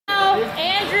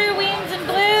Andrew Weems in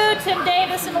blue, Tim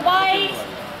Davis in white.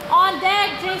 On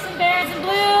deck, Jason Barons in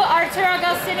blue, Arturo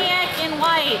Gostiniak in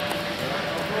white.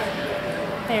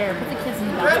 There, put the kids in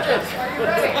the back. Bridges, are you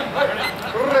ready?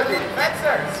 Ready.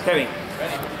 Fencers. Kevin.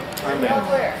 I'm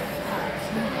clear.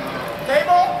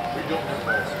 Table?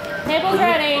 Table's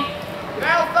ready.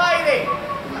 Now fighting.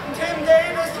 Tim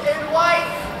Davis in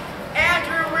white,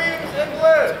 Andrew Weems in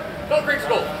blue. Go Greek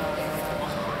School.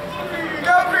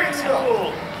 Go Green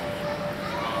School.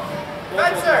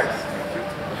 Fencers.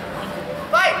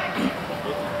 Fight.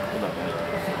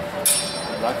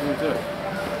 Rocking into it.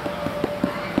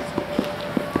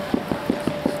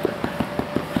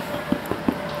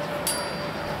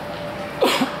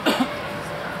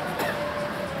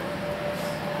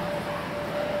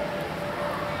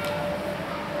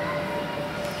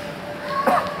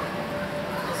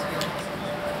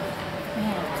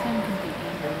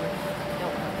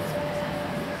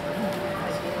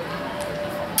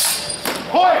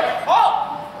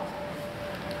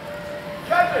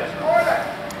 Judges, corner.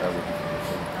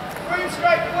 Green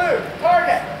strike blue.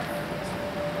 Target.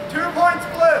 2 points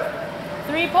blue.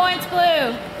 3 points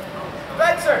blue.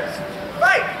 Fencers.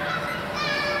 Fight.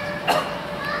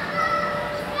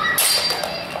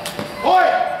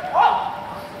 Point.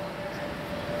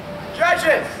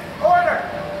 Judges, order.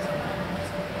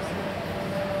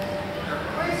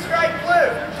 Green strike blue.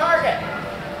 Target.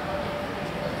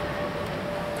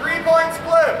 3 points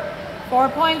blue. 4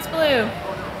 points blue.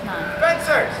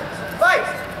 Fencers, fight!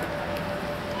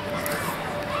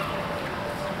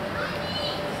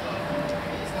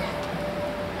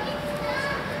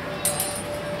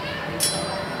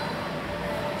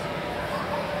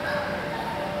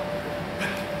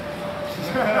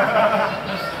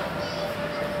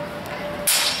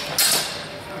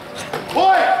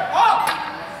 Point! Up!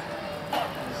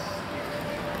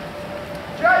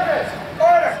 Judges,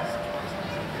 order!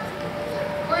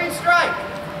 Green strike,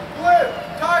 blue,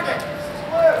 target,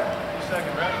 blue.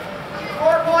 Second, right?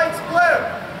 4 points blue.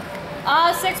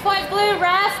 6 points blue,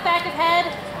 ref, back of head.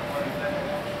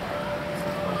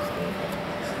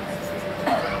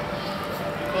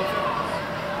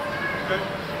 Good.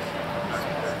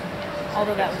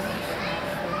 Although that was...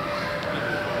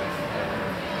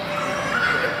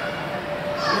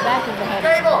 The back of the head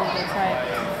Table. is illegal, right?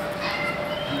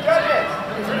 Judges,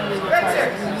 Is an illegal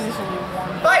Fencers. target. We usually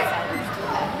warn Fight.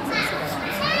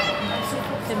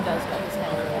 Tim does got his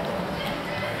head.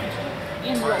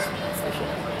 In real especially.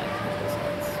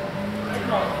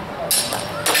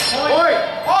 Point!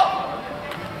 Up!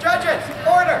 Judges,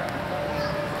 order!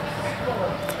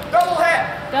 Double hit!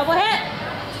 Double hit.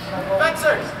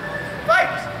 Fencers,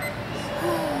 fight!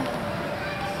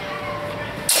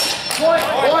 Point!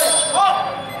 Point! Up!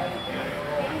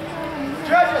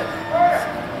 Judges, order!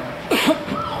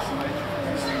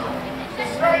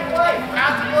 Straight white,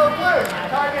 afterglow blue,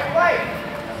 target white.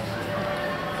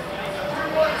 2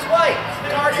 points white,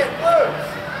 target blue.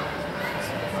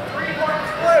 3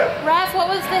 points blue. Ref, what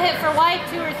was the hit for white,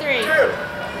 2 or 3? 2.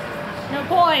 No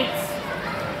points.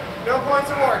 No points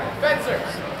awarded.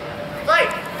 Fencers,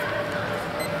 fight!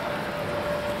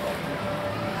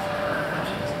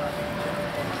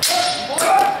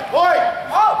 Point!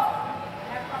 Up!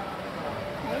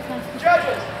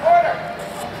 Judges, order!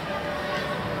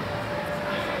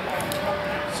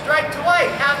 Strike to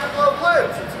white, afterglow blue.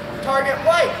 Target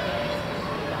white.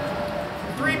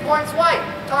 3 points white,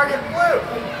 target blue.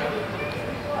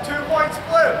 2 points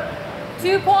blue.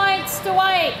 2 points to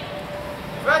white.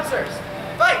 Fencers,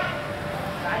 fight!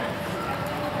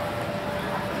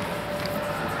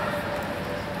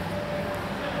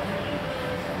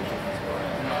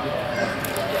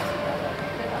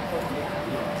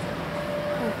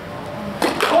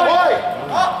 Point!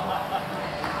 Up!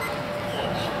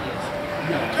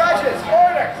 Judges,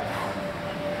 order!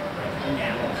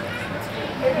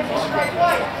 Enemy strike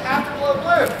white, afterglow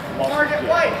blue. Target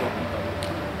white.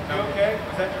 Okay,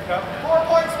 is that your cup? 4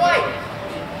 points white.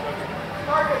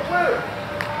 Target blue.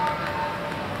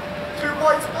 2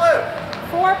 points blue.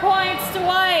 4 points to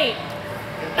white.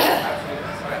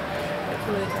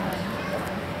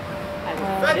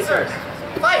 Fencers,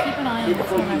 fight! Keep an eye on this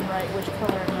when I'm right, which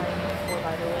color I'm writing it for,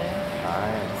 by the way.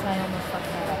 Alright. So I almost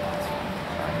fucked that up last one.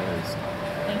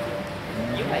 Thank you.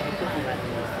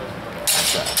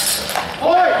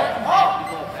 Point! Up!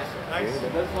 Nice.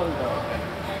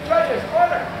 Judges,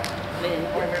 order!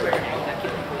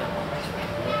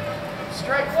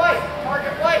 Strike white,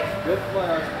 target white. 2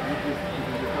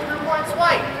 points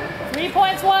white. 3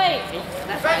 points white.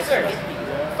 Fencers,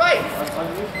 fight!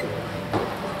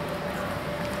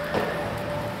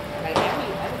 Like every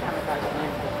time I talk to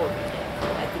him before we did,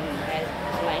 I think he has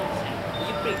lines and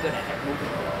you bring good at moving.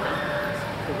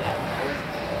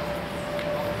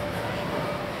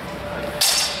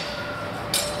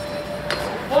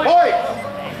 Point!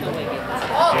 No way getting this.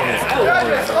 Oh,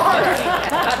 judges, order!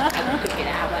 Get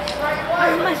out of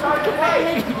White.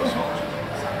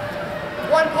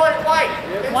 1 point white.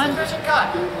 Insufficient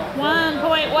cut. 1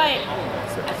 point white.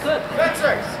 That's good.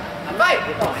 Fencers, fight!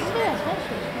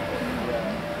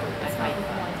 That's right.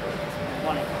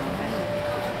 Want it.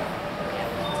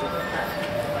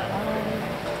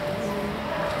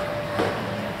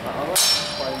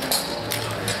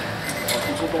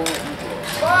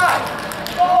 Five,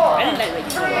 four, I didn't like what you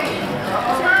 3,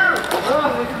 2,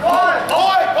 1.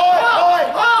 Oi!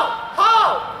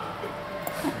 Hold!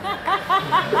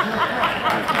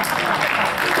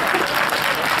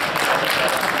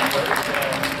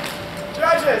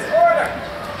 Judges, order!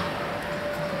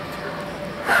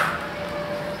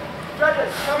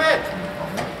 Judges, come in!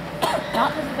 Not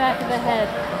to the back of the head,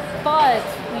 but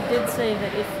we did say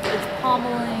that if it's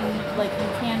pommeling, like you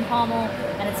can pommel,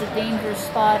 and it's a dangerous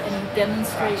spot, and you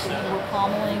demonstrate that you were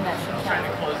pommeling, that should count.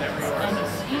 And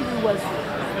Stevie was.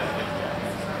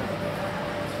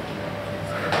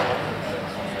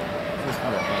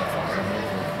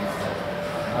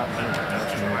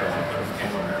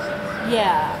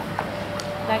 Yeah,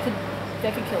 that could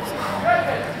kill someone.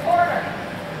 Judges, order!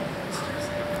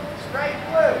 Straight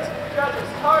blue. Judges,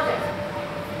 target.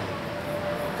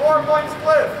 4 points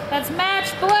blue. That's match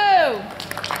blue.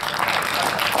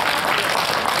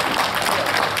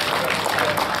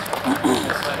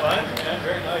 Fun? Yeah,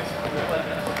 very nice.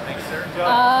 Thanks, sir.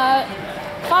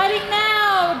 Fighting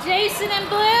now, Jason in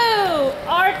blue,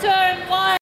 Arto